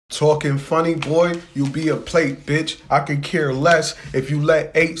Talking funny, boy, you be a plate, bitch. I could care less if you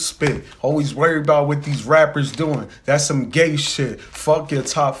let 8 spit. Always worry about what these rappers doing. That's some gay shit. Fuck your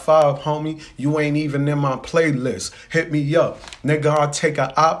top 5, homie. You ain't even in my playlist. Hit me up. Nigga, I'll take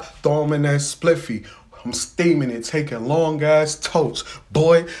a op, throw him in that spliffy. I'm steaming it, taking long ass totes.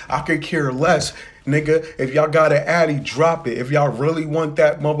 Boy, I could care less. Nigga, if y'all got an addy, drop it. If y'all really want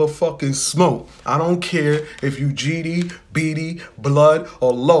that motherfucking smoke. I don't care if you GD, BD, blood,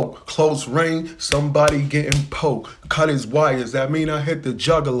 or low. Close range, somebody getting poked. Cut his wires, that mean I hit the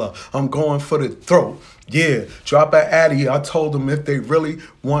jugular. I'm going for the throat. Yeah, drop an addy. I told them if they really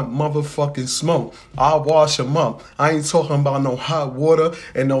want motherfucking smoke, I'll wash them up. I ain't talking about no hot water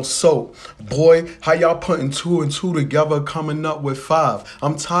and no soap. Boy, how y'all putting 2 and 2 together coming up with 5?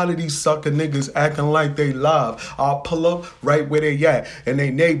 I'm tired of these sucker niggas acting like they live. I'll pull up right where they at in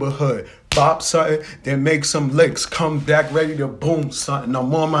their neighborhood. Bop something, then make some licks. Come back ready to boom something.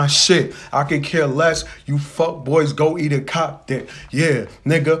 I'm on my shit. I could care less. You fuck boys go eat a cop dick. Yeah,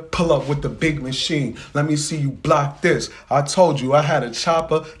 nigga, pull up with the big machine. Let me see you block this. I told you I had a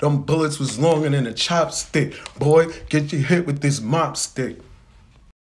chopper. Them bullets was longer than a chopstick. Boy, get you hit with this mop stick.